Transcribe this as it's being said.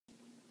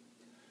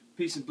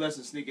Peace and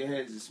blessings,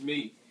 sneakerheads. It's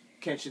me,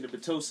 Kenshin the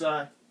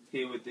Batosai,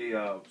 here with the,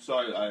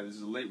 this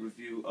is a late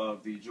review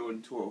of the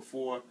Jordan Toro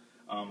 4.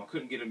 I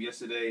couldn't get them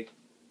yesterday.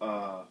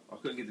 I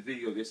couldn't get the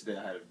video up yesterday.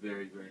 I had a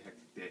very, very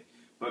hectic day.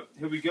 But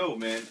here we go,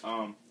 man.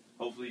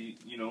 Hopefully,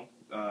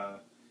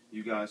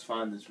 you guys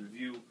find this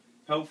review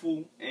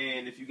helpful.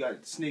 And if you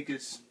got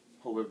sneakers,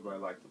 hope everybody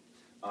liked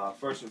them.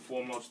 First and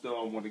foremost,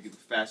 though, I want to give a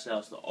fast shout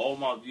out to all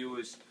my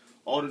viewers,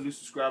 all the new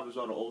subscribers,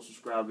 all the old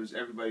subscribers,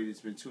 everybody that's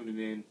been tuning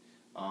in.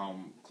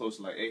 Close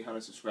to like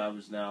 800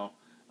 subscribers now.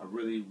 I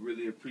really,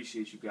 really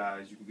appreciate you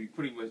guys. You can be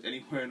pretty much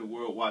anywhere in the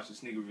world watching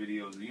sneaker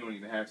videos, and you don't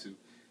even have to.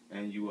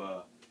 And you, you know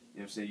what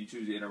I'm saying, you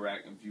choose to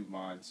interact and view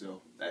mine.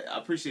 So I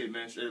appreciate it,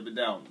 man. Straight up and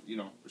down,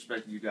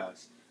 respecting you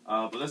guys.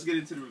 But let's get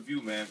into the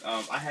review, man.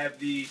 I have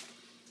the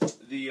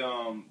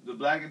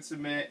black and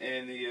cement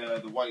and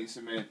the white and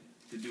cement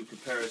to do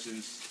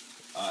comparisons.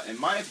 In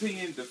my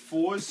opinion, the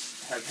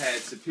 4s have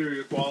had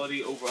superior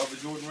quality over other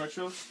Jordan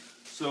retros.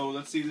 So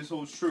let's see if this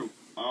holds true.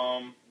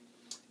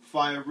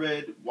 Fire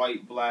red,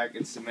 white, black,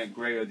 and cement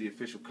gray are the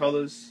official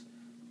colors.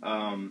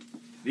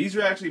 These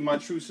are actually my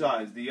true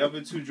size. The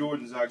other two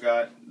Jordans I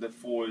got, the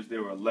 4s, they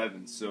were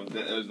 11s. So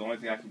that was the only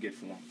thing I could get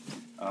for them.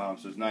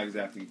 So it's not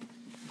exactly...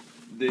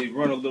 They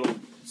run a little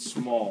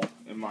small,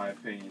 in my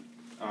opinion,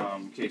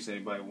 in case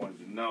anybody wanted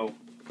to know.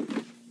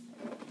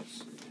 Let's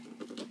see.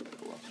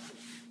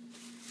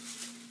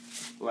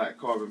 Black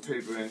carbon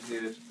paper in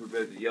here to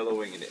prevent the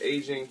yellowing and the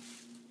aging.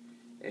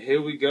 And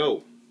here we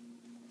go.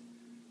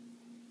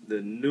 The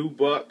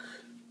Nubuck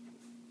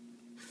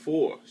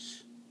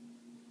 4s.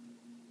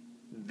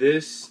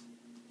 This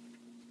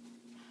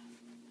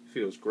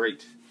feels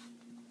great.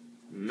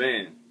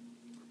 Man.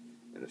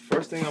 And the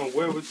first thing I'm gonna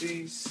wear with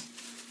these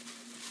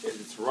is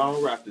the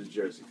Toronto Raptors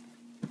jersey.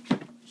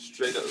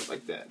 Straight up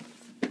like that.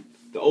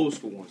 The old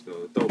school ones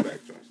though, the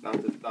throwback joints.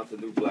 Not the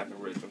new black and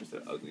red joints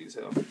that are ugly as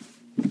hell.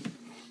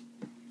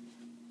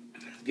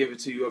 Give it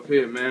to you up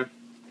here, man.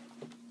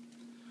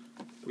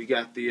 We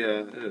got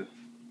the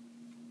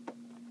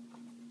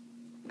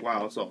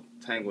wow, it's all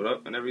tangled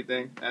up and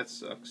everything. That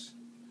sucks.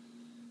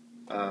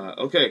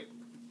 Okay.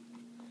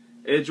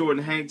 Air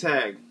Jordan hang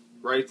tag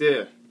right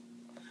there.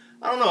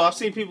 I don't know. I've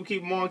seen people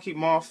keep them on, keep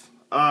them off.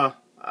 I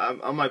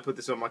might put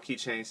this on my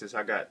keychain since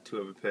I got two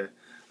of a pair.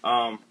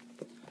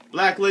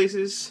 Black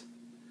laces,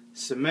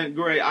 cement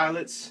gray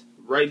eyelets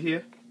right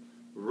here,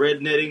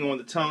 red netting on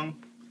the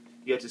tongue.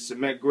 You got the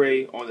cement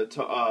gray on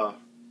the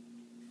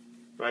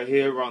right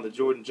here around the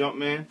Jordan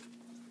Jumpman.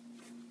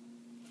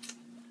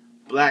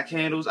 Black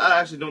handles. I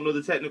actually don't know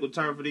the technical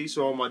term for these,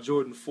 so on my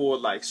Jordan 4,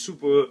 like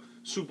super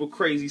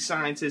crazy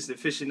scientists,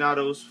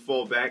 aficionados,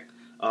 fall back.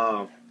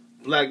 Black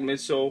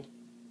midsole,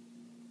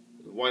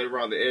 white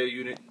around the air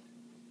unit.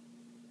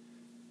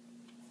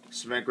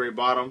 Cement gray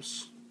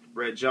bottoms,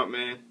 red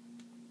Jumpman.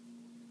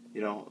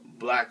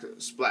 Black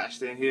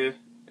splashed in here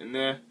and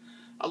there.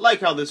 I like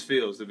how this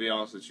feels, to be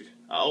honest with you.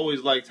 I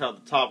always liked how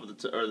the top of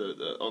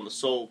the on the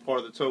sole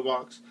part of the toe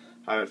box,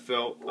 how it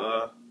felt.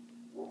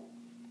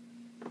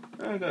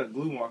 I got a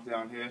glue mark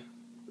down here.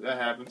 That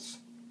happens.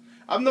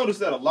 I've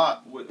noticed that a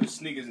lot with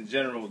sneakers in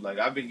general. Like,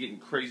 I've been getting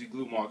crazy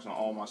glue marks on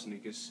all my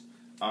sneakers.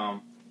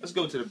 Let's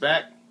go to the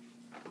back.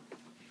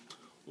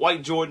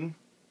 White Jordan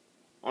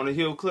on the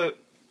heel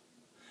clip.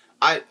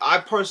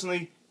 I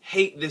personally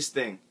hate this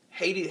thing.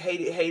 Hate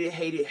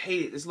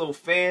it. This little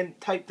fan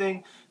type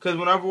thing. Because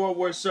whenever I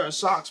wear certain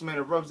socks, man,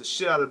 it rubs the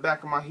shit out of the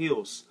back of my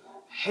heels.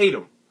 Hate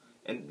them.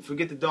 And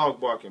forget the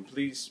dog barking.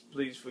 Please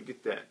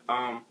forget that.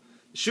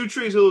 The shoe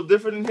tree is a little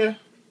different in here.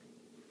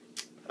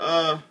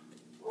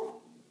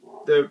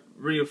 They're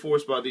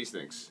reinforced by these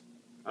things.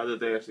 I thought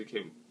they actually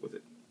came with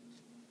it.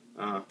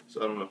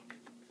 So I don't know.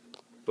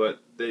 But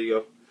there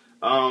you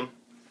go.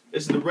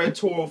 This is the red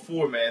Toro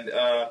 4, man.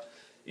 I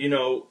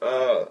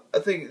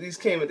think these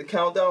came with the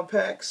countdown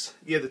packs.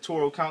 Yeah, the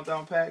Toro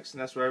countdown packs,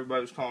 and that's what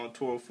everybody was calling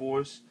Toro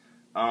 4s.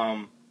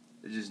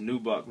 It's just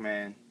Nubuck,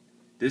 man.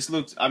 This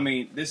looks,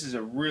 this is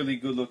a really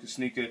good looking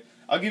sneaker.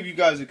 I'll give you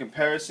guys a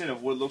comparison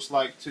of what it looks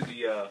like to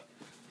the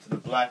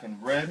black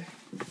and red.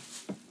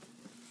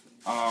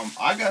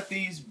 I got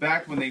these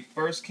back when they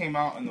first came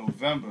out in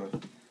November,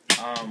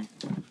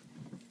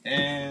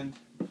 and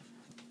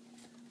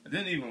I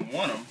didn't even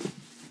want them.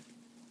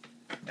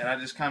 And I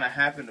just kind of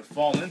happened to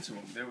fall into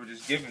them. They were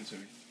just given to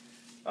me.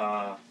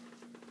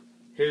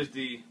 Here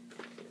we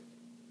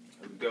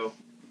go.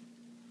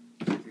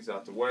 Take these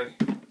out the way.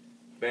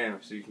 Bam,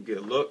 so you can get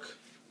a look.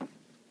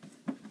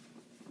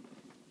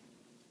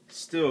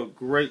 Still a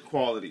great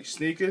quality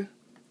sneaker.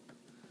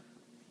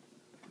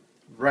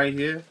 Right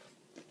here.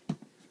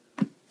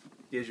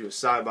 Gives you a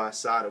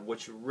side-by-side of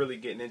what you're really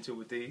getting into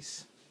with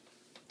these.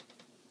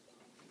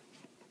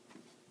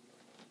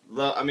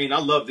 I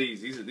love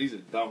these. These are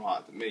dumb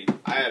hot to me.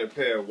 I had a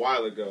pair a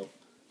while ago.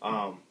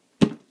 I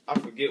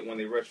forget when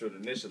they retroed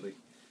initially,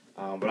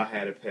 but I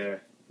had a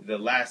pair that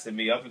lasted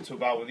me up until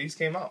about when these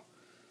came out.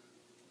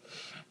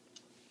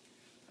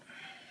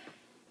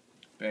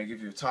 I'll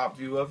give you a top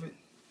view of it.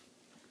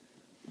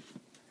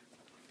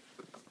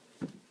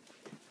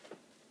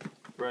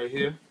 Right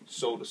here,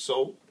 sole to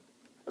sole.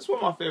 That's one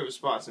of my favorite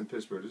spots in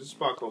Pittsburgh. There's a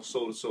spot called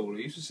Soul to Soul.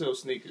 They used to sell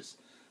sneakers.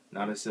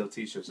 Now they sell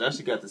t-shirts. I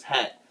actually got this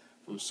hat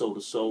from Soul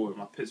to Soul with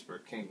my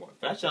Pittsburgh King one.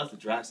 Fat shouts to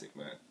Drastic,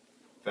 man.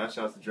 Fat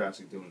shouts to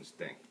Drastic doing this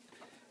thing.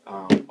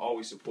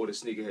 Always supported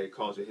sneakerhead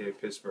culture here in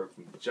Pittsburgh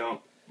from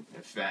jump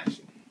and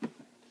fashion.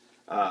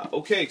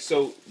 Okay,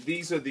 so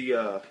these are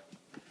the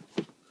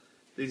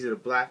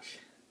black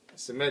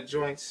cement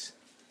joints.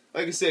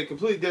 Like I said,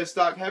 completely dead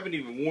stock. Haven't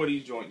even worn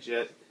these joints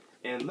yet.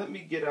 And let me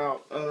get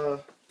out.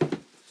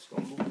 Just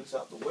gonna move this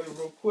out the way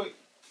real quick.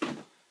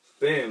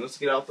 Bam. Let's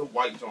get out the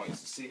white joints and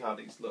see how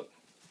these look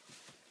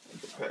in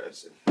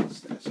comparison.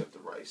 Snatch up the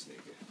right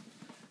sneaker.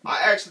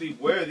 I actually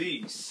wear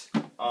these.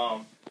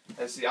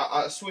 Let's see.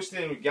 I switched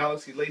in with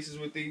Galaxy laces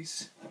with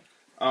these.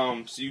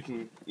 So you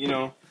can,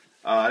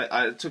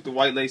 I took the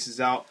white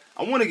laces out.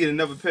 I want to get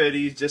another pair of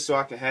these just so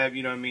I can have,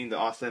 the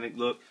authentic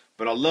look.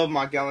 But I love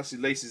my Galaxy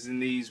laces in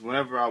these.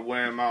 Whenever I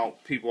wear them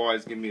out, people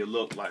always give me a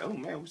look like, oh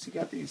man, what's he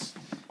got these?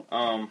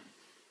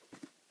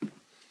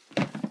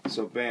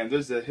 So bam,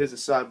 here's a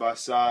side by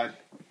side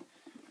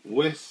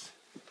with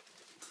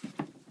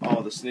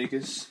all the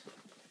sneakers.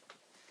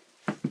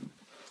 In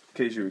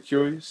case you were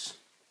curious.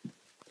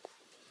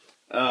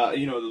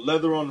 The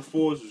leather on the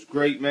 4s was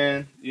great,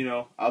 man.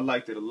 I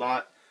liked it a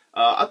lot.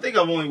 I think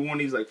I've only worn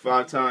these like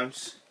 5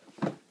 times.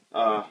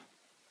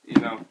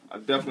 I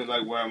definitely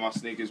like wearing my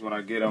sneakers when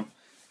I get them.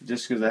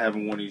 Just because I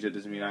haven't worn these yet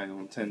doesn't mean I don't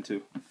intend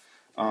to.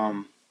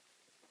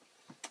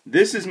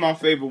 This is my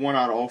favorite one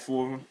out of all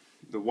 4 of them.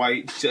 The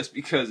white, just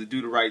because it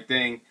do the right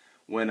thing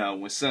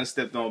when Son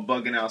stepped on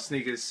bugging out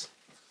sneakers.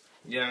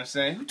 You know what I'm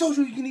saying? Who told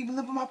you you can even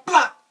live on my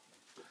block?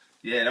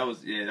 Yeah, that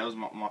was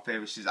my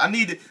favorite shit.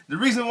 The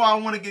reason why I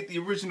want to get the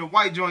original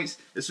white joints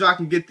is so I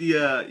can get the you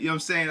know what I'm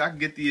saying? I can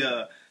get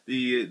the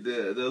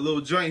little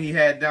joint he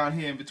had down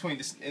here in between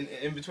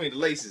the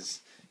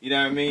laces. You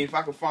know what I mean? If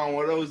I can find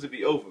one of those, it'd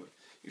be over.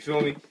 You feel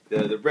me?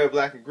 The red,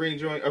 black, and green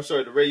joint. I'm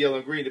sorry, the red, yellow,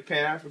 and green, the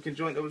Pan-African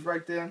joint that was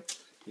right there.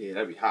 Yeah,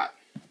 that'd be hot.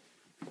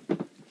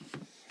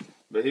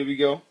 But here we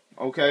go.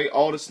 Okay,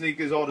 all the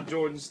sneakers, all the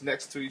Jordans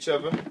next to each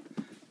other.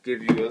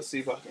 Give you. Let's see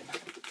if I can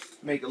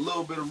make a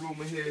little bit of room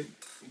in here and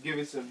give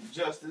it some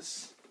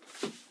justice.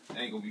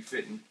 Ain't gonna be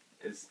fitting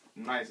as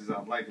nice as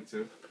I'd like it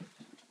to.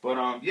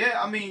 But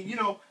yeah, I mean,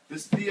 the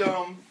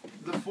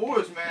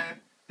 4s, man,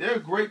 they're a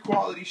great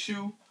quality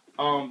shoe.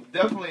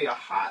 Definitely a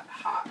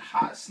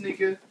hot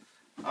sneaker.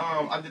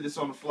 I did this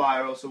on the fly,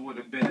 or else it would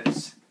have been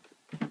as,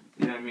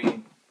 you know what I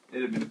mean?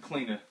 It'd have been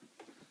cleaner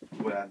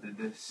the way I did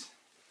this.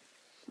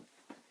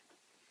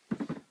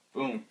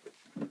 Boom.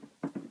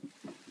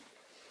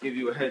 Give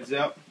you a heads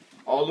up.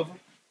 All of them.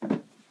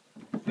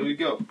 Here we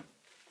go.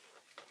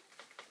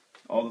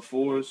 All the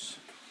 4s.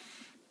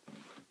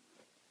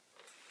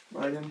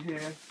 Right in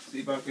here. See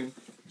if I can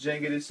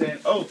jangle this in.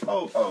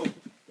 Oh.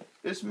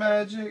 It's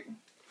magic.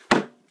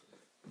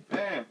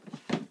 Bam.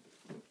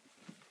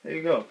 There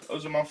you go.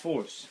 Those are my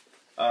 4s.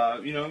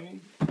 You know what I mean?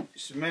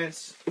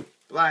 Cements,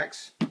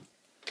 blacks,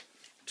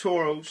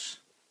 Toros,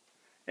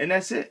 and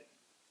that's it.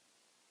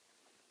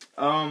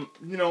 The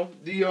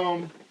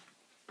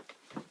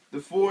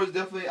 4 is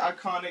definitely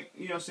iconic,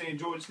 saying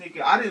Jordan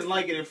sneaker. I didn't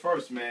like it at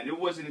first, man. It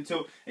wasn't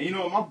until, and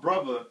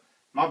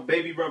my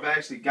baby brother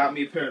actually got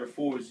me a pair of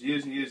the 4s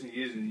years and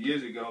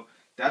years ago.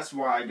 That's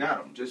why I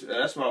got them.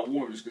 That's why I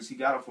wore them, just because he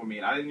got them for me.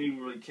 And I didn't even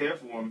really care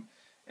for them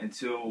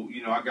until,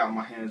 I got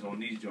my hands on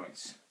these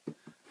joints.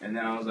 And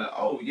then I was like,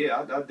 oh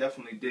yeah, I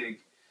definitely dig,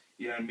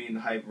 the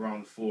hype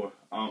around the 4.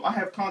 I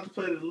have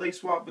contemplated a lace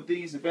swap with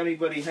these. If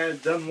anybody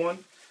has done one,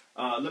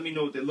 let me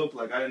know what they look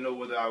like. I didn't know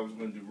whether I was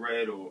going to do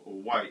red or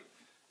white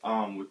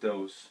with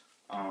those.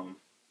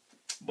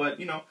 But,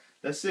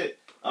 that's it.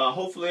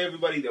 Hopefully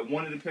everybody that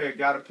wanted a pair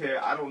got a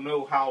pair. I don't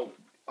know how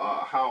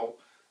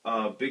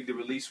big the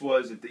release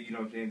was. If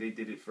they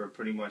did it for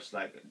pretty much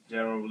like a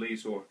general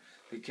release, or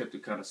they kept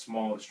it kind of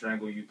small to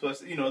strangle you. Plus,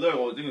 they're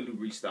going to do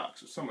restocks,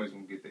 so somebody's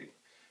going to get their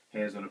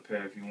hands on a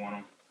pair if you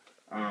want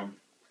them.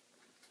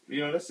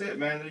 That's it,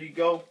 man. There you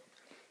go.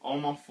 All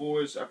my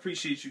 4s. I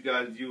appreciate you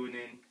guys viewing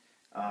in.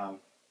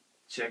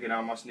 Checking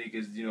out my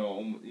sneakers,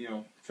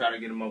 try to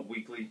get them up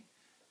weekly.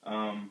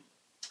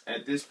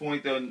 At this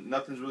point, though,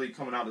 nothing's really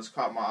coming out that's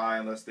caught my eye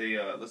unless they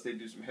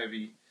do some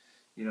heavy,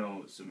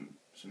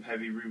 some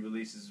heavy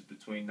re-releases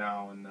between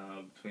now and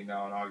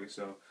August.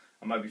 So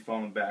I might be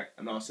falling back.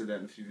 I know I said that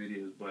in a few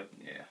videos, but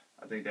yeah,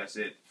 I think that's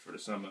it for the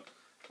summer.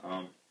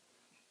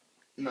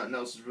 Nothing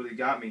else has really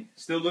got me.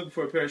 Still looking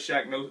for a pair of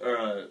Shack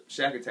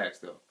Attacks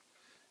though.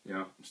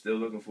 I'm still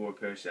looking for a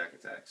pair of Shack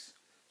Attacks.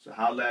 So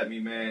holla at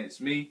me, man.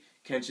 It's me,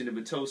 Kenshin the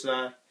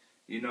Batosai.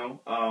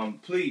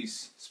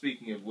 Please,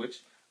 speaking of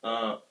which,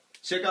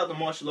 check out the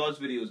martial arts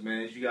videos,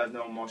 man. As you guys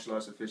know, I'm a martial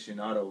arts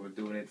aficionado. We're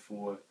doing it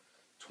for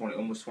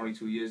almost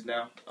 22 years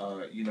now.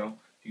 If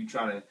you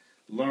trying to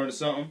learn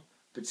something,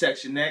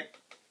 protect your neck,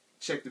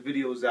 check the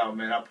videos out,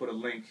 man. I'll put a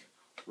link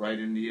right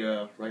in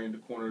the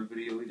corner of the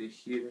video, either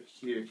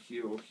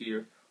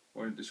here,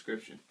 or in the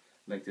description.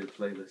 Link to the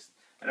playlist.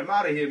 And I'm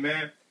out of here,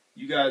 man.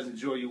 You guys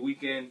enjoy your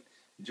weekend.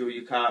 Enjoy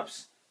your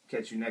cops.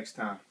 Catch you next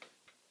time.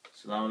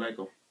 Assalamu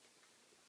alaikum.